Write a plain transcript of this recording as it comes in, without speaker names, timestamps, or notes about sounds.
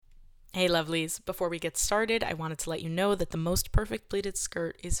Hey lovelies, before we get started, I wanted to let you know that the Most Perfect Pleated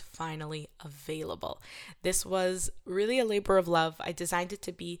Skirt is finally available. This was really a labor of love. I designed it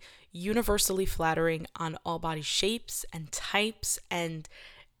to be universally flattering on all body shapes and types, and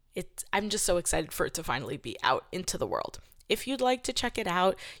I'm just so excited for it to finally be out into the world. If you'd like to check it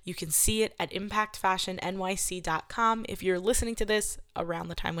out, you can see it at impactfashionnyc.com. If you're listening to this around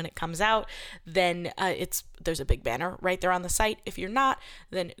the time when it comes out, then there's a big banner right there on the site. If you're not,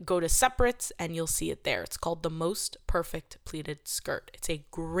 then go to separates and you'll see it there. It's called the Most Perfect Pleated Skirt. It's a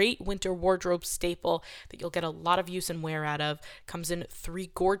great winter wardrobe staple that you'll get a lot of use and wear out of. Comes in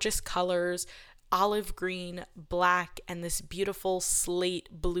 3 gorgeous colors: olive green, black, and this beautiful slate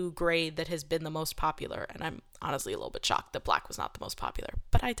blue gray that has been the most popular. And I'm honestly a little bit shocked that black was not the most popular,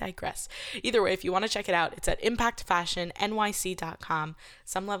 but I digress. Either way, if you want to check it out, it's at impactfashionnyc.com.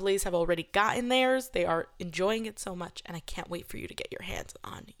 Some lovelies have already gotten theirs. They are enjoying it so much, and I can't wait for you to get your hands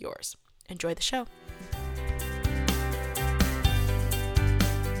on yours. Enjoy the show.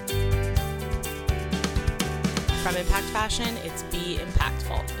 From Impact Fashion, it's Be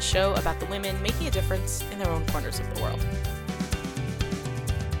Impactful, a show about the women making a difference in their own corners of the world.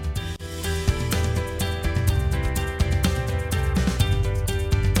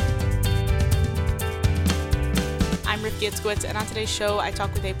 I'm Rifki Itzkowitz, and on today's show, I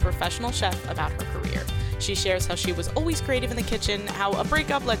talk with a professional chef about her career. She shares how she was always creative in the kitchen, how a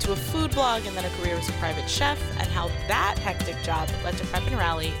breakup led to a food blog and then a career as a private chef, and how that hectic job led to Prep and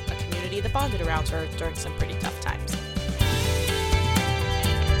Rally, a community that bonded around her during some pretty tough times.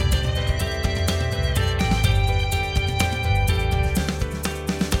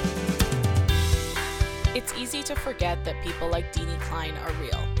 It's easy to forget that people like Deanie Klein are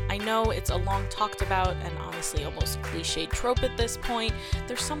real. I know it's a long talked about and honestly almost cliched trope at this point.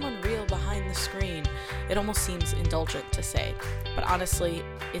 There's someone real behind the screen. It almost seems indulgent to say. But honestly,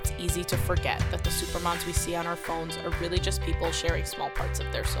 it's easy to forget that the supermoms we see on our phones are really just people sharing small parts of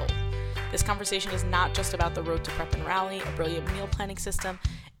their soul. This conversation is not just about the road to Prep and Rally, a brilliant meal planning system.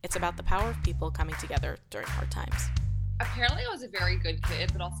 It's about the power of people coming together during hard times. Apparently I was a very good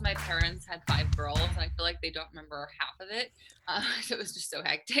kid, but also my parents had 5 girls, and I feel like they don't remember half of it. So it was just so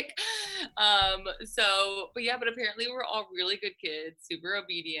hectic. But apparently we're all really good kids, super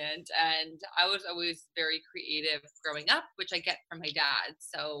obedient, and I was always very creative growing up, which I get from my dad.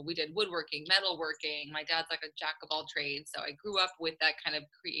 So we did woodworking, metalworking. My dad's like a jack of all trades, so I grew up with that kind of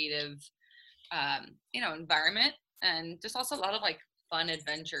creative, environment, and just also a lot of like fun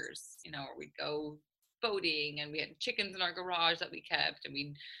adventures, where we'd go boating and we had chickens in our garage that we kept, and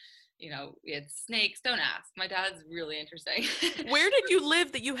we had snakes. Don't ask. My dad's really interesting. Where did you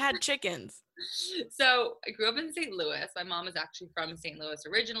live that you had chickens? So I grew up in St. Louis. My mom is actually from St. Louis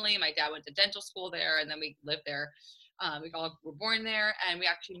originally. My dad went to dental school there, and then we lived there. We all were born there, and we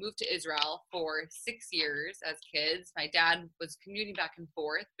actually moved to Israel for 6 years as kids. My dad was commuting back and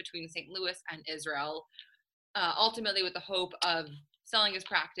forth between St. Louis and Israel, ultimately with the hope of selling his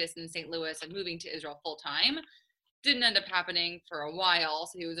practice in St. Louis and moving to Israel full time. Didn't end up happening for a while,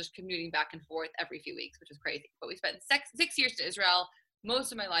 so he was just commuting back and forth every few weeks, which was crazy. But we spent 6 years to Israel.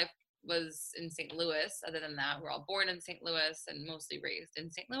 Most of my life was in St. Louis. Other than that, we're all born in St. Louis and mostly raised in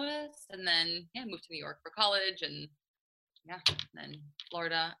St. Louis. And then moved to New York for college, and then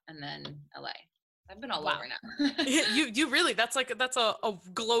Florida, and then LA. I've been all over now. you really, that's a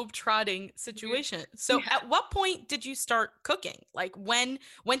globe trotting situation. So at what point did you start cooking? Like when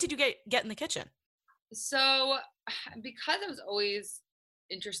did you get in the kitchen? So because I was always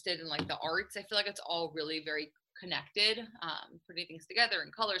interested in like the arts, I feel like it's all really very connected, putting things together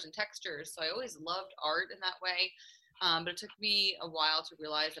and colors and textures. So I always loved art in that way. But it took me a while to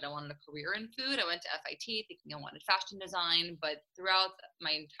realize that I wanted a career in food. I went to FIT thinking I wanted fashion design, but throughout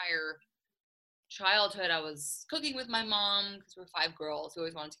my entire childhood, I was cooking with my mom because we're 5 girls who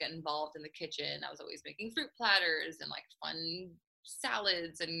always wanted to get involved in the kitchen. I was always making fruit platters and like fun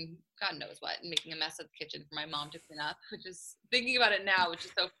salads and God knows what, and making a mess of the kitchen for my mom to clean up, which is, thinking about it now, which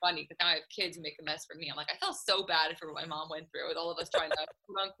is so funny because now I have kids who make a mess for me. I'm like, I felt so bad for what my mom went through with all of us trying to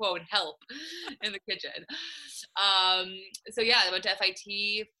quote unquote help in the kitchen. I went to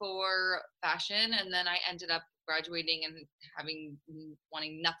FIT for fashion, and then I ended up graduating and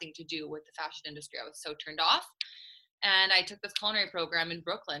wanting nothing to do with the fashion industry. I was so turned off. And I took this culinary program in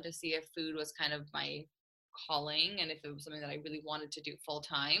Brooklyn to see if food was kind of my calling and if it was something that I really wanted to do full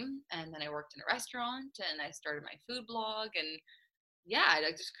time. And then I worked in a restaurant and I started my food blog, and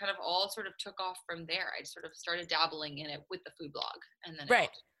I just kind of all sort of took off from there. I sort of started dabbling in it with the food blog, and then it Right.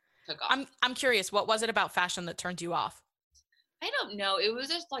 all took off. I'm curious, what was it about fashion that turned you off? I don't know. It was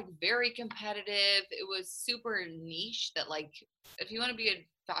just like very competitive. It was super niche that like if you want to be a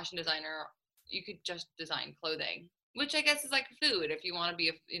fashion designer, you could just design clothing, which I guess is like food. If you want to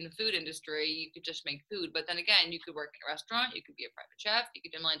be in the food industry, you could just make food. But then again, you could work in a restaurant, you could be a private chef, you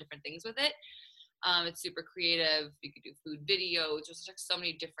could do a million different things with it. It's super creative. You could do food videos. There's like so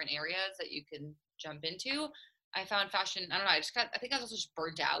many different areas that you can jump into. I found fashion, I don't know, I think I was also just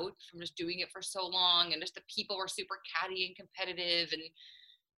burnt out from just doing it for so long. And just the people were super catty and competitive. And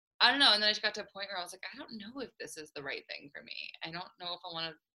I don't know. And then I just got to a point where I was like, I don't know if this is the right thing for me. I don't know if I want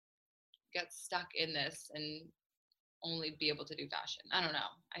to get stuck in this and only be able to do fashion. I don't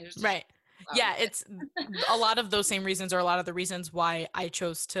know. I just Right. out of Yeah, it. it's a lot of those same reasons are a lot of the reasons why I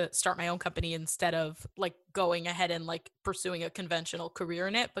chose to start my own company instead of like going ahead and like pursuing a conventional career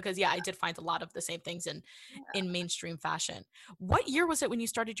in it, because yeah, I did find a lot of the same things Yeah. in mainstream fashion. What year was it when you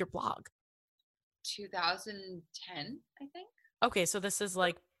started your blog? 2010, I think. Okay, so this is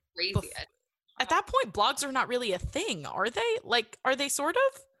like Crazy. bef- at that point blogs are not really a thing, are they? Like are they sort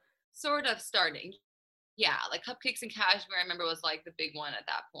of? Sort of starting. Yeah, like Cupcakes and Cashmere, I remember was like the big one at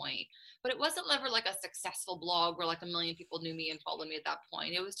that point. But it wasn't ever like a successful blog where like a million people knew me and followed me at that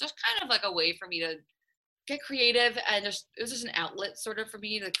point. It was just kind of like a way for me to get creative and just it was just an outlet sort of for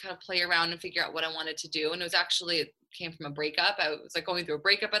me to kind of play around and figure out what I wanted to do. And it was actually it came from a breakup. I was like going through a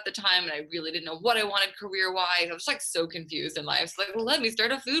breakup at the time and I really didn't know what I wanted career wise. I was like so confused in life. So like, well, let me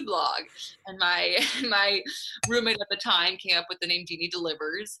start a food blog. And my my roommate at the time came up with the name Jeannie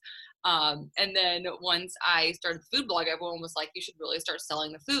Delivers. And then once I started the food blog, everyone was like, you should really start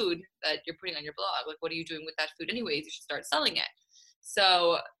selling the food that you're putting on your blog. Like, what are you doing with that food anyways? You should start selling it.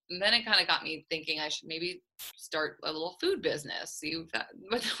 So then it kind of got me thinking I should maybe start a little food business, see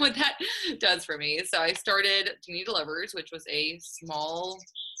what that does for me. So I started Teeny Delivers, which was a small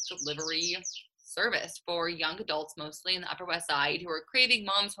delivery service for young adults, mostly in the Upper West Side, who are craving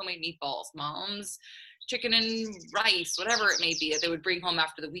mom's homemade meatballs, mom's chicken and rice, whatever it may be, that they would bring home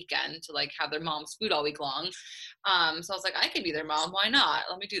after the weekend to like have their mom's food all week long. So I was like, I could be their mom. Why not?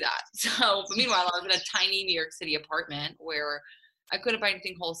 Let me do that. So, but meanwhile, I was in a tiny New York City apartment where I couldn't buy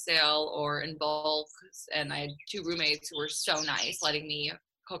anything wholesale or in bulk. And I had two roommates who were so nice, letting me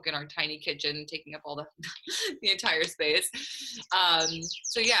cook in our tiny kitchen, taking up all the, the entire space.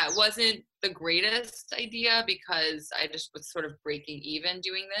 So yeah, it wasn't the greatest idea because I just was sort of breaking even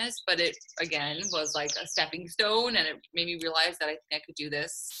doing this, but it again was like a stepping stone and it made me realize that I think I could do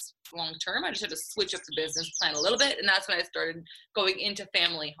this long term. I just had to switch up the business plan a little bit. And that's when I started going into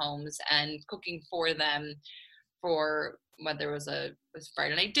family homes and cooking for them for whether it was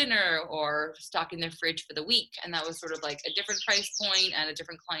Friday night dinner or stocking their fridge for the week. And that was sort of like a different price point and a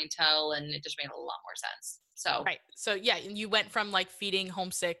different clientele. And it just made a lot more sense. So Right. So yeah, you went from like feeding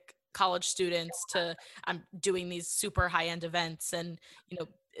homesick college students to I'm doing these super high-end events and,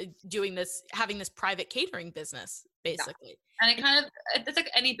 doing this, having this private catering business, yeah. basically. And it kind of, it's like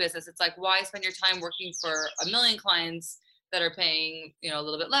any business. It's like, why spend your time working for a million clients that are paying, a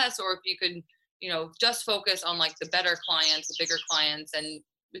little bit less, or if you could, just focus on like the better clients, the bigger clients, and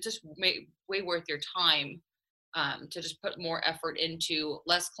it's just way worth your time to just put more effort into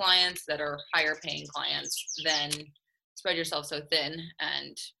less clients that are higher paying clients than spread yourself so thin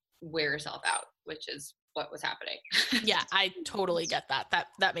and wear yourself out, which is what was happening. Yeah, I totally get that.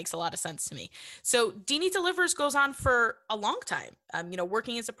 That makes a lot of sense to me. So Deanie Delivers goes on for a long time.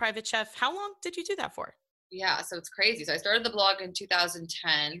 Working as a private chef. How long did you do that for? Yeah, so it's crazy. So I started the blog in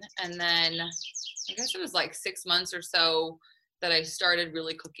 2010, and then I guess it was like 6 months or so that I started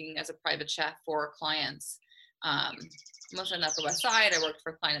really cooking as a private chef for clients. Um, Mostly on the Upper West Side. I worked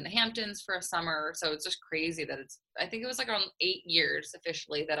for a client in the Hamptons for a summer, so it's just crazy that I think it was like around 8 years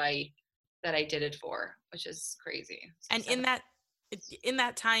officially that I did it for, which is crazy. And So, in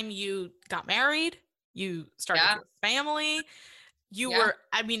that time you got married, you started yeah, your family. You yeah. were,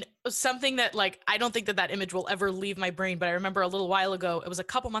 I mean, something that like I don't think that image will ever leave my brain, but I remember a little while ago, it was a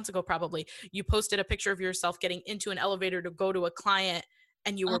couple months ago probably, you posted a picture of yourself getting into an elevator to go to a client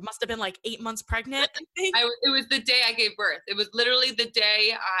and you Uh, were must have been like 8 months pregnant, I think. it was the day I gave birth. It was literally the day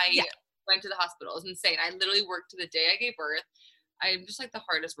Yeah. I went to the hospital. It was insane. I literally worked to the day I gave birth. I'm just like the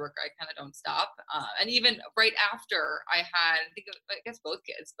hardest worker. I kind of don't stop. And even right after I guess both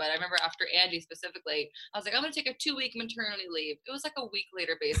kids, but I remember after Andy specifically, I was like, I'm going to take a 2 week maternity leave. It was like a week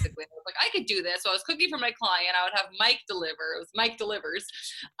later, basically. I was like, I could do this. So I was cooking for my client. I would have Mike deliver. It was Mike Delivers.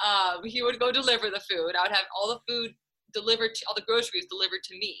 He would go deliver the food. I would have all the food delivered to all the groceries delivered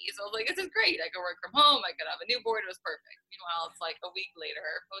to me. So I was like, this is great. I could work from home. I could have a newborn. It was perfect. Meanwhile, it's like a week later,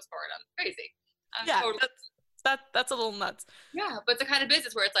 postpartum. Crazy. I'm Yeah, totally That's a little nuts. Yeah, but it's the kind of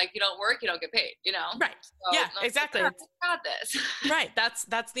business where it's like, you don't work, you don't get paid, you know? Right. So Yeah, I was like, exactly. "Ah, I got this." Right.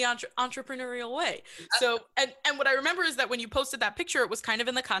 That's the entrepreneurial way. Yep. So, and what I remember is that when you posted that picture, it was kind of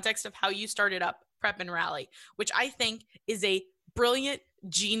in the context of how you started up Prep and Rally, which I think is a brilliant,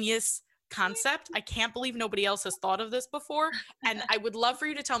 genius concept. I can't believe nobody else has thought of this before. And I would love for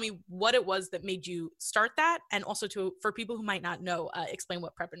you to tell me what it was that made you start that, and also to for people who might not know, explain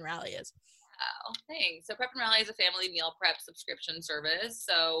what Prep and Rally is. Oh, thanks. So Prep and Rally is a family meal prep subscription service.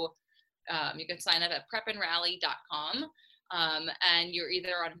 So you can sign up at prepandrally.com. And you're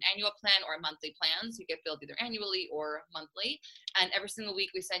either on an annual plan or a monthly plan. So you get billed either annually or monthly. And every single week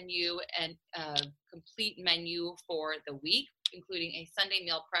we send you a complete menu for the week, including a Sunday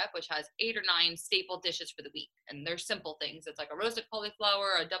meal prep, which has 8 or 9 staple dishes for the week. And they're simple things. It's like a roasted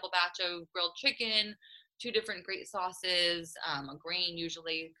cauliflower, a double batch of grilled chicken, 2 different great sauces, a grain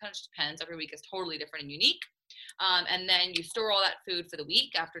usually. Kind of just depends. Every week is totally different and unique. And then you store all that food for the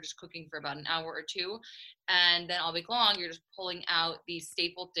week after just cooking for about an hour or two. And then all week long, you're just pulling out these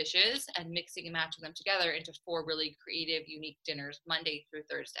staple dishes and mixing and matching them together into 4 really creative, unique dinners, Monday through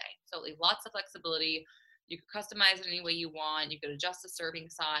Thursday. So leave lots of flexibility. You could customize it any way you want. You could adjust the serving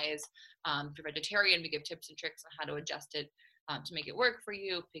size. If you're vegetarian, we give tips and tricks on how to adjust it to make it work for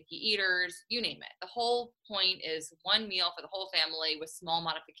you, picky eaters, you name it. The whole point is one meal for the whole family with small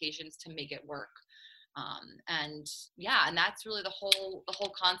modifications to make it work. And yeah, and that's really the whole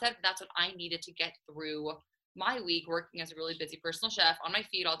concept. That's what I needed to get through my week working as a really busy personal chef on my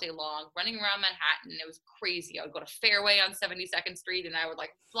feet all day long, running around Manhattan. It was crazy. I would go to Fairway on 72nd Street and I would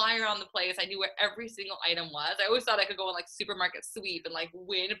like fly around the place. I knew where every single item was. I always thought I could go on like supermarket sweep and like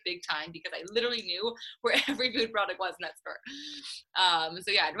win big time because I literally knew where every food product was in that store.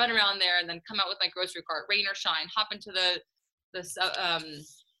 So yeah, I'd run around there and then come out with my grocery cart, rain or shine, hop into the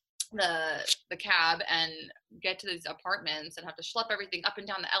the cab and get to these apartments and have to schlep everything up and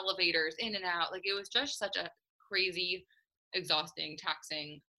down the elevators, in and out. Like it was just such a crazy, exhausting,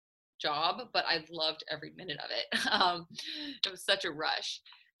 taxing job, but I loved every minute of it. It was such a rush.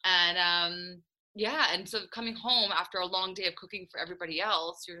 And yeah, and so coming home after a long day of cooking for everybody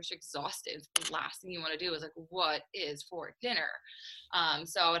else, you're just exhausted. The last thing you want to do is like, what is for dinner?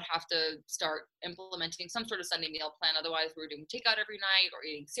 So I would have to start implementing some sort of Sunday meal plan. Otherwise, we were doing takeout every night or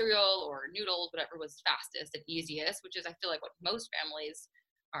eating cereal or noodles, whatever was fastest and easiest, which is, I feel like, what most families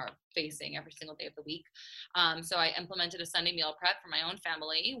are facing every single day of the week. So I implemented a Sunday meal prep for my own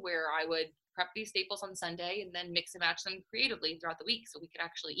family where I would prep these staples on Sunday and then mix and match them creatively throughout the week so we could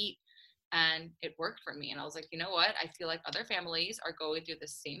actually eat. And it worked for me. And I was like, you know what? I feel like other families are going through the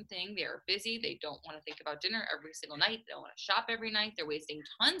same thing. They are busy. They don't want to think about dinner every single night. They don't want to shop every night. They're wasting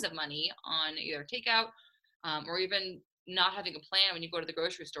tons of money on either takeout or even not having a plan when you go to the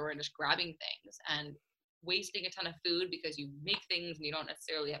grocery store and just grabbing things and wasting a ton of food because you make things and you don't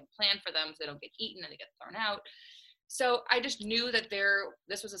necessarily have a plan for them so they don't get eaten and they get thrown out. So I just knew that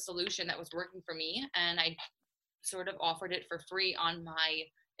this was a solution that was working for me. And I sort of offered it for free on my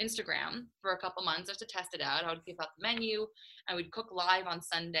Instagram for a couple months just to test it out. I would give out the menu. I would cook live on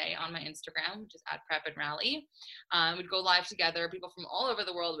Sunday on my Instagram, which is at Prep and Rally. We'd go live together. People from all over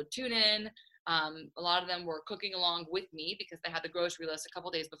the world would tune in. A lot of them were cooking along with me because they had the grocery list a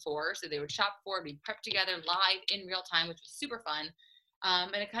couple days before. So they would shop for it. We'd prep together live in real time, which was super fun.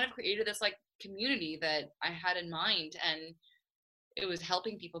 And it kind of created this like community that I had in mind. And it was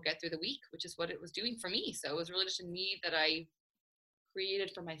helping people get through the week, which is what it was doing for me. So it was really just a need that I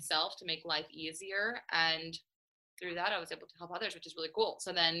created for myself to make life easier. And through that, I was able to help others, which is really cool.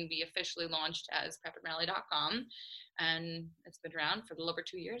 So then we officially launched as prepandrally.com, and it's been around for a little over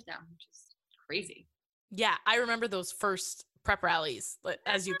 2 years now, which is crazy. Yeah, I remember those first prep rallies,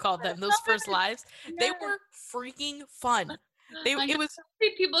 as you called them, those first lives. They Yes. were freaking fun. They I know it was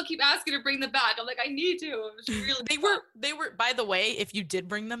people keep asking to bring them back. I'm like, I need to. It was really fun. they were, by the way, if you did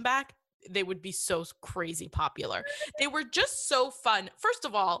bring them back, they would be so crazy popular. They were just so fun. First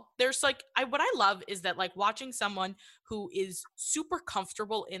of all, there's like what I love is that like watching someone who is super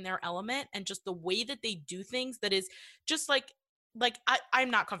comfortable in their element and just the way that they do things that is just like I'm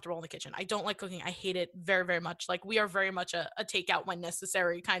not comfortable in the kitchen. I don't like cooking. I hate it very, very much. Like we are very much a takeout when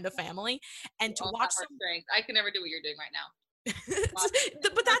necessary kind of family. We And to all watch have our strengths. I can never do what you're doing right now.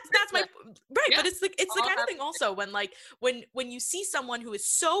 but that's my right, Yeah, but it's the all kind of have thing also when like when you see someone who is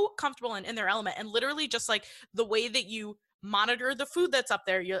so comfortable in their element and literally just like the way that you monitor the food that's up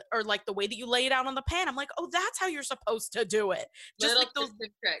there, or like the way that you lay it out on the pan, I'm like, oh, that's how you're supposed to do it. Just little like those tips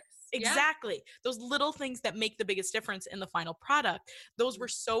and tricks. Yeah. exactly those little things that make the biggest difference in the final product. Those were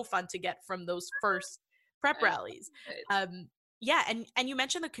so fun to get from those first prep I love rallies. it. um Yeah, and you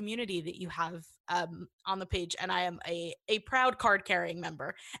mentioned the community that you have on the page, and I am a proud card carrying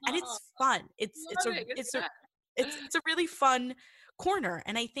member, and Oh, it's fun. It's love a it. Good it's for a that. it's a really fun corner,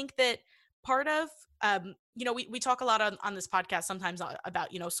 and I think that part of we talk a lot on this podcast sometimes about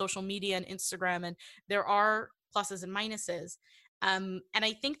social media and Instagram, and there are pluses and minuses, and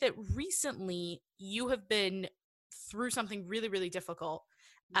I think that recently you have been through something really really difficult,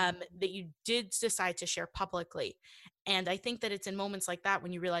 Mhm. that you did decide to share publicly. And I think that it's in moments like that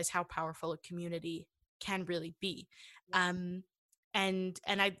when you realize how powerful a community can really be. Yeah. Um, and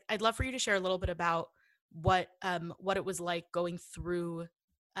I'd love for you to share a little bit about what it was like going through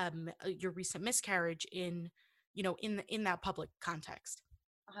your recent miscarriage in in that public context.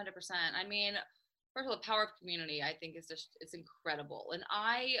 100%. I mean, first of all, the power of community, I think, is just it's incredible. And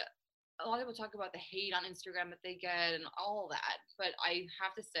a lot of people talk about the hate on Instagram that they get and all that, but I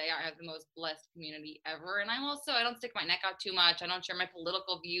have to say I have the most blessed community ever. And I don't stick my neck out too much. I don't share my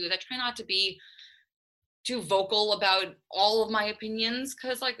political views. I try not to be too vocal about all of my opinions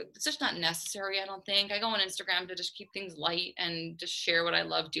because like it's just not necessary. I don't think I go on Instagram to just keep things light and just share what I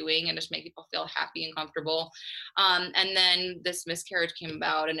love doing and just make people feel happy and comfortable. And then this miscarriage came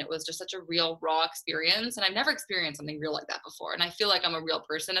about and it was just such a real raw experience, and I've never experienced something real like that before, and I feel like I'm a real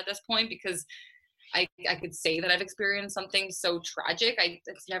person at this point because I could say that I've experienced something so tragic.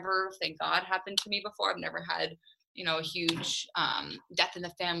 It's never, thank God, happened to me before. I've never had, a huge death in the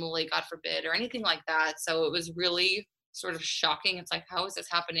family, God forbid, or anything like that. So it was really sort of shocking. It's like, how is this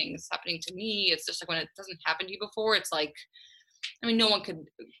happening? It's happening to me. It's just like when it doesn't happen to you before, it's like, I mean, no one could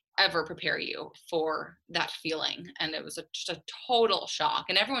ever prepare you for that feeling. And it was just a total shock.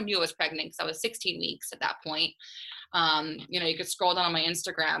 And everyone knew I was pregnant because I was 16 weeks at that point. You could scroll down on my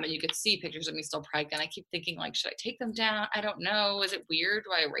Instagram and you could see pictures of me still pregnant. I keep thinking, like, should I take them down? I don't know. Is it weird?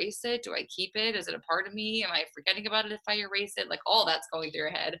 Do I erase it? Do I keep it? Is it a part of me? Am I forgetting about it if I erase it? Like all that's going through your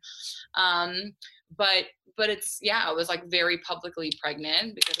head. Um, but it's, yeah, I was like very publicly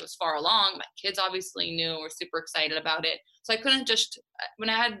pregnant because it was far along. My kids obviously knew, were super excited about it. So I couldn't just, when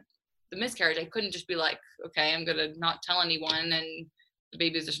I had the miscarriage, I couldn't just be like, okay, I'm gonna not tell anyone and the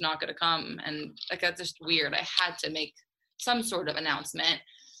baby's just not gonna come. And like that's just weird. I had to make some sort of announcement.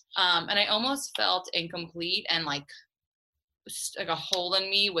 And I almost felt incomplete and like a hole in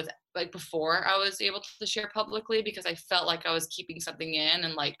me with like before I was able to share publicly because I felt like I was keeping something in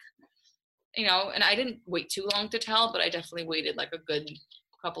and like, and I didn't wait too long to tell, but I definitely waited like a good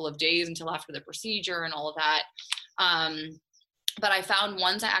couple of days until after the procedure and all of that. Um, but I found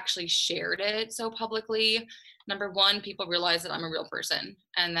once I actually shared it so publicly, number one, people realize that I'm a real person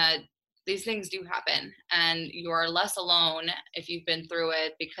and that these things do happen and you are less alone if you've been through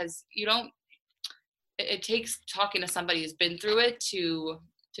it because you don't it takes talking to somebody who's been through it to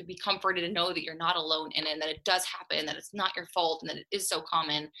be comforted and know that you're not alone in it and that it does happen, that it's not your fault and that it is so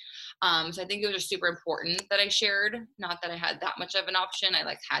common. So I think it was just super important that I shared, not that I had that much of an option. I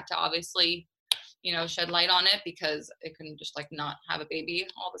like had to obviously shed light on it because it couldn't just like not have a baby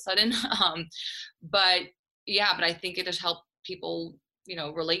all of a sudden. But yeah, but I think it just helped people,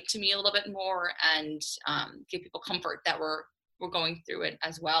 relate to me a little bit more and give people comfort that we're going through it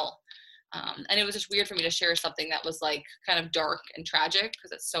as well. And it was just weird for me to share something that was like kind of dark and tragic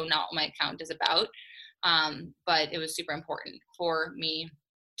because it's so not what my account is about. But it was super important for me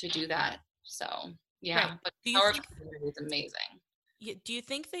to do that. So Right. yeah, but Do you our think community is amazing. do you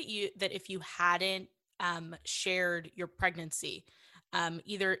think that if you hadn't shared your pregnancy,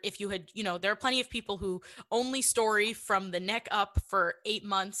 either if you had, there are plenty of people who only story from the neck up for 8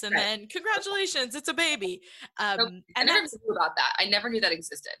 months and Right. then congratulations, it's a baby. So I And never even that's knew about that. I never knew that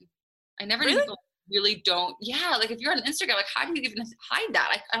existed. I never knew really. people really don't. Yeah, like if you're on Instagram, like how do you even hide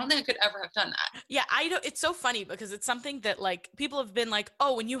that? I don't think I could ever have done that. Yeah, I don't. It's so funny because it's something that like people have been like,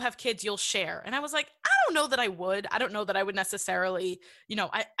 "Oh, when you have kids, you'll share," and I was like, "I don't know that I would. I don't know that I would necessarily.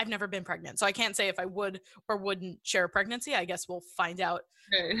 I've never been pregnant, so I can't say if I would or wouldn't share a pregnancy. I guess we'll find out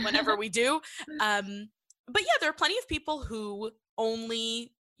Right. whenever we do." Um, but yeah, there are plenty of people who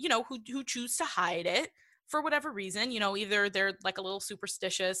only, who choose to hide it for whatever reason. Either they're like a little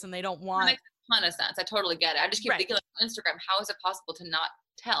superstitious and they don't That want. makes a ton of sense. I totally get it. I just keep Right. thinking like on Instagram, how is it possible to not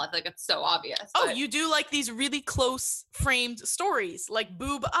tell? I feel like it's so obvious, Oh, but you do like these really close framed stories, like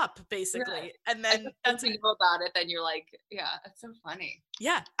boob up, right. basically. And I then think once that's you it. know about it, then you're like, yeah, that's so funny.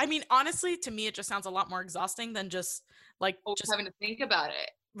 Yeah. I mean, honestly, to me, it just sounds a lot more exhausting than Always just having to think about it.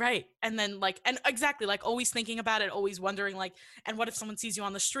 right. And then and exactly, like always thinking about it, always wondering, like, and what if someone sees you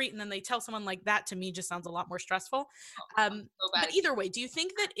on the street and then they tell someone like that, to me just sounds a lot more stressful. Oh, I'm so bad But at either keeping. way, do you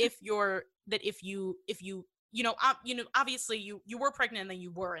think that if you, obviously you were pregnant and then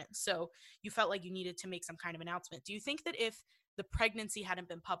you weren't, so you felt like you needed to make some kind of announcement. Do you think that if the pregnancy hadn't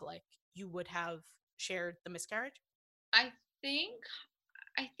been public, you would have shared the miscarriage? I think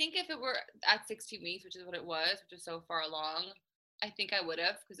I think if it were at 16 weeks, which is what it was, which is so far along, I think I would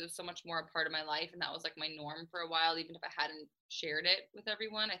have, because it was so much more a part of my life and that was like my norm for a while. Even if I hadn't shared it with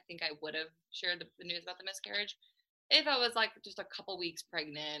everyone, I think I would have shared the news about the miscarriage. If I was like just a couple weeks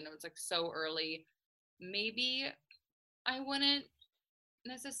pregnant, it was like so early, maybe I wouldn't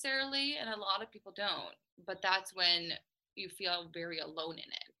necessarily, and a lot of people don't. But that's when you feel very alone in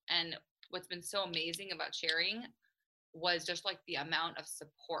it. And what's been so amazing about sharing was just like the amount of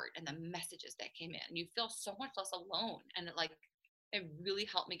support and the messages that came in. You feel so much less alone. And it really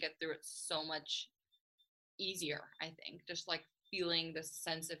helped me get through it so much easier, I think. Just like feeling this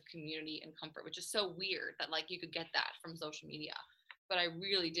sense of community and comfort, which is so weird that like you could get that from social media. But I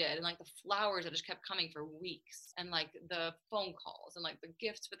really did. And like the flowers that just kept coming for weeks, and like the phone calls and like the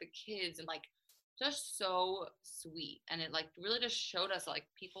gifts for the kids, and like just so sweet. And it like really just showed us like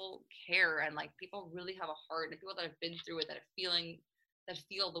people care, and like people really have a heart, and people that have been through it, that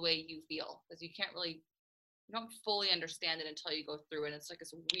feel the way you feel, because you don't fully understand it until you go through it. It's like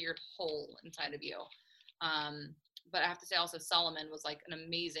this weird hole inside of you. um but I have to say also, Solomon was like an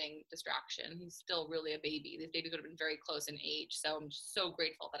amazing distraction. He's still really a baby. These babies would have been very close in age, so I'm so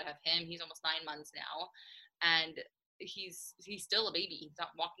grateful that I have him. He's almost 9 months now, and he's still a baby. He's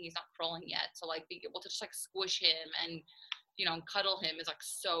not walking, he's not crawling yet, so like being able to just like squish him and cuddle him is like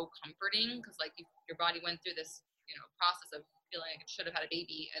so comforting, because like your body went through this process of feeling like it should have had a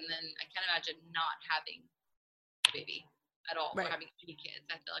baby, and then I can't imagine not having a baby at all, or Right. having any kids.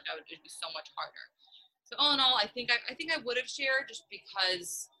 I feel like it'd be so much harder. So all in all, I think I would have shared, just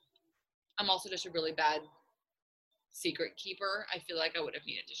because I'm also just a really bad secret keeper. I feel like I would have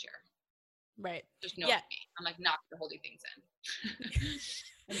needed to share. Right. Just knowing Yeah. me, I'm like not good at holding things in.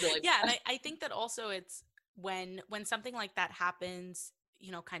 I'm really Yeah, and bad. I think that also it's when something like that happens,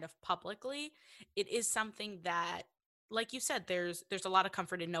 kind of publicly, it is something that, like you said, there's a lot of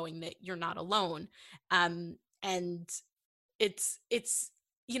comfort in knowing that you're not alone. And it's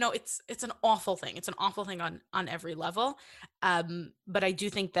it's an awful thing. It's an awful thing on every level. But I do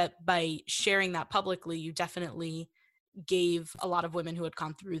think that by sharing that publicly, you definitely gave a lot of women who had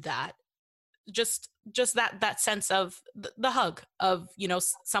gone through that just that sense of the hug of,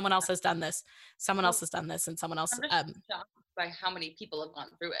 someone else has done this, someone else Well, has done this, and someone else. I'm just shocked by how many people have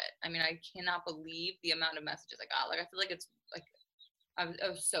gone through it. I mean, I cannot believe the amount of messages I got. Like, I feel like it's like I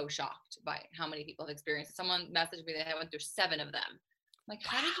was so shocked by how many people have experienced it. Someone messaged me that I went through 7 of them. I'm like,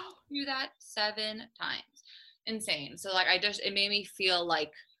 how did you Wow. do that 7 times? Insane. So like, it made me feel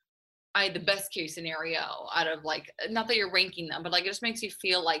like I had the best case scenario out of like, not that you're ranking them, but like it just makes you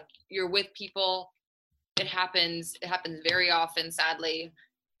feel like you're with people. It happens very often, sadly,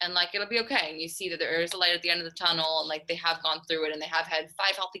 and like it'll be okay. And you see that there is a light at the end of the tunnel, and like they have gone through it, and they have had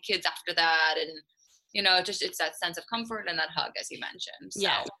 5 healthy kids after that, and it's that sense of comfort and that hug, as you mentioned. So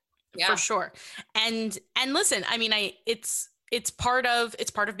Yeah, for yeah. sure. And listen, I mean, it's part of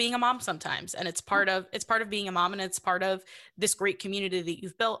being a mom sometimes, and it's part of being a mom, and it's part of this great community that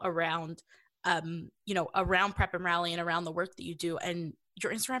you've built around Prep and Rally and around the work that you do. And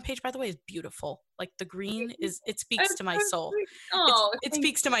your Instagram page, by the way, is beautiful. Like the green it speaks That's to my so soul. sweet. It's Oh, it thank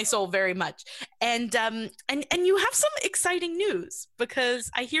speaks to you. my soul very much. And you have some exciting news, because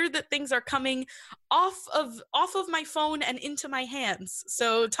I hear that things are coming off of my phone and into my hands.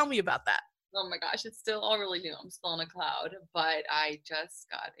 So tell me about that. Oh my gosh, it's still all really new. I'm still in a cloud, but I just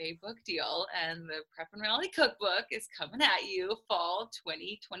got a book deal, and the Prep and Rally cookbook is coming at you fall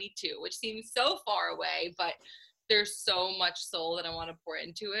 2022, which seems so far away, but there's so much soul that I want to pour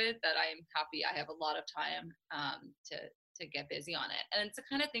into it that I'm happy I have a lot of time to get busy on it. And it's the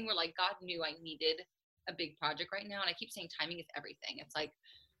kind of thing where like God knew I needed a big project right now, and I keep saying timing is everything. It's like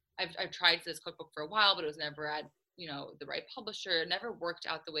I've tried for this cookbook for a while, but it was never at the right publisher. It never worked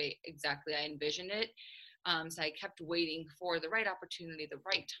out the way exactly I envisioned it. So I kept waiting for the right opportunity, the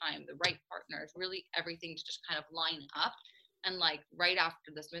right time, the right partners, really everything to just kind of line up. And like right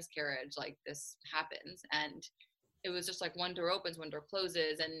after this miscarriage, like this happens, and it was just like one door opens, one door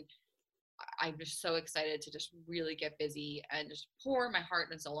closes, and I'm just so excited to just really get busy and just pour my heart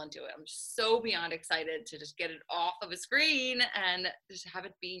and soul into it. I'm so beyond excited to just get it off of a screen and just have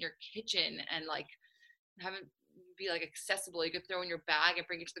it be in your kitchen, and like have it be like accessible. You could throw in your bag and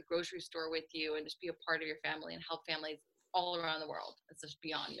bring it to the grocery store with you, and just be a part of your family and help families all around the world. It's just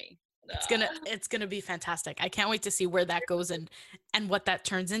beyond me. It's gonna be fantastic. I can't wait to see where that goes and what that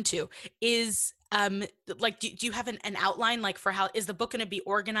turns into. Is like do you have an outline, like, for how is the book gonna be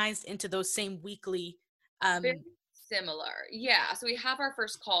organized into those same weekly Very um Similar. Yeah. So we have our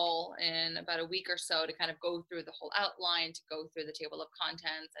first call in about a week or so to kind of go through the whole outline, to go through the table of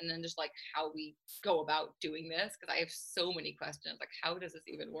contents, and then just like how we go about doing this. Cause I have so many questions. Like, how does this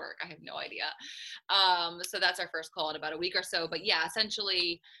even work? I have no idea. So that's our first call in about a week or so. But yeah,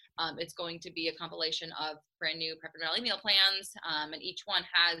 essentially, it's going to be a compilation of brand new Prep and Rally meal plans. And each one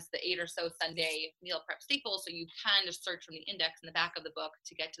has the 8 or so Sunday meal prep staples. So you can just search from the index in the back of the book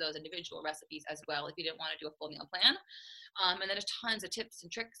to get to those individual recipes as well if you didn't want to do a full meal plan. And then there's tons of tips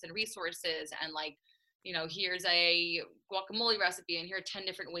and tricks and resources and like, here's a guacamole recipe and here are 10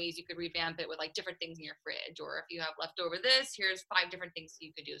 different ways you could revamp it with like different things in your fridge. Or if you have leftover this, here's 5 different things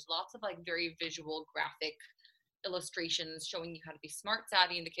you could do. So lots of like very visual graphic illustrations showing you how to be smart,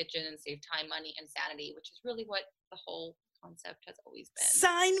 savvy in the kitchen and save time, money, and sanity, which is really what the whole concept has always been.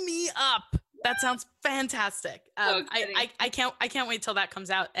 Sign me up. That sounds fantastic. So I can't wait till that comes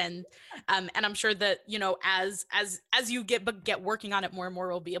out, and I'm sure that as you get working on it more and more,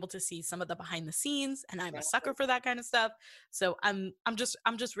 we'll be able to see some of the behind the scenes, and I'm a sucker for that kind of stuff. So I'm just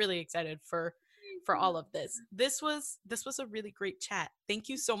really excited for all of this. This was a really great chat. Thank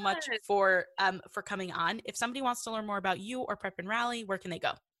you so much for coming on. If somebody wants to learn more about you or Prep and Rally, where can they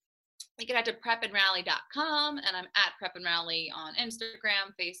go? You can head to prepandrally.com, and I'm at Prep and Rally on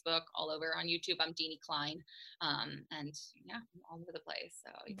Instagram, Facebook, all over. On YouTube, I'm Deanie Klein. And yeah, I'm all over the place. So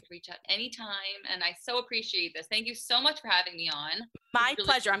you can reach out anytime. And I so appreciate this. Thank you so much for having me on. My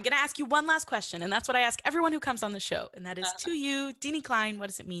pleasure. I'm going to ask you one last question, and that's what I ask everyone who comes on the show. And that is to you, Deanie Klein, what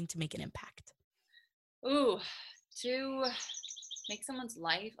does it mean to make an impact? To make someone's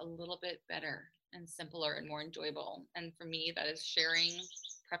life a little bit better and simpler and more enjoyable. And for me, that is sharing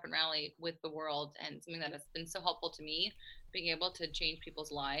Prep and Rally with the world, and something that has been so helpful to me, being able to change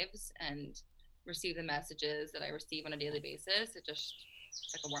people's lives and receive the messages that I receive on a daily basis. It's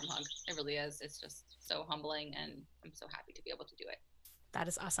like a warm hug. It really is. It's just so humbling, and I'm so happy to be able to do it. That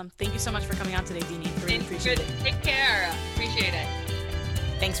is awesome. Thank you so much for coming on today, Deanie. I really appreciate it. Take care. Appreciate it.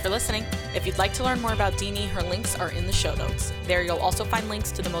 Thanks for listening. If you'd like to learn more about Deanie, her links are in the show notes. There you'll also find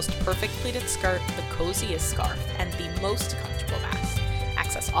links to the most perfect pleated skirt, the coziest scarf, and the most comfortable mask.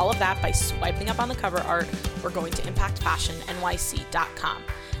 Access all of that by swiping up on the cover art or going to impactfashionnyc.com.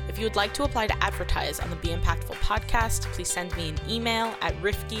 If you would like to apply to advertise on the Be Impactful podcast, please send me an email at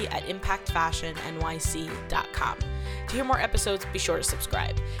rifki@impactfashionnyc.com. To hear more episodes, be sure to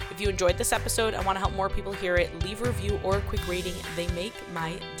subscribe. If you enjoyed this episode and want to help more people hear it, leave a review or a quick rating. They make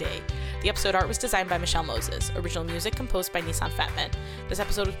my day. The episode art was designed by Michelle Moses. Original music composed by Nissan Fatman. This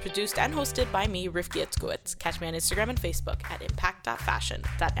episode was produced and hosted by me, Rifki Etzkowitz. Catch me on Instagram and Facebook at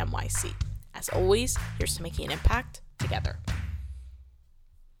impact.fashion.nyc. As always, here's to making an impact together.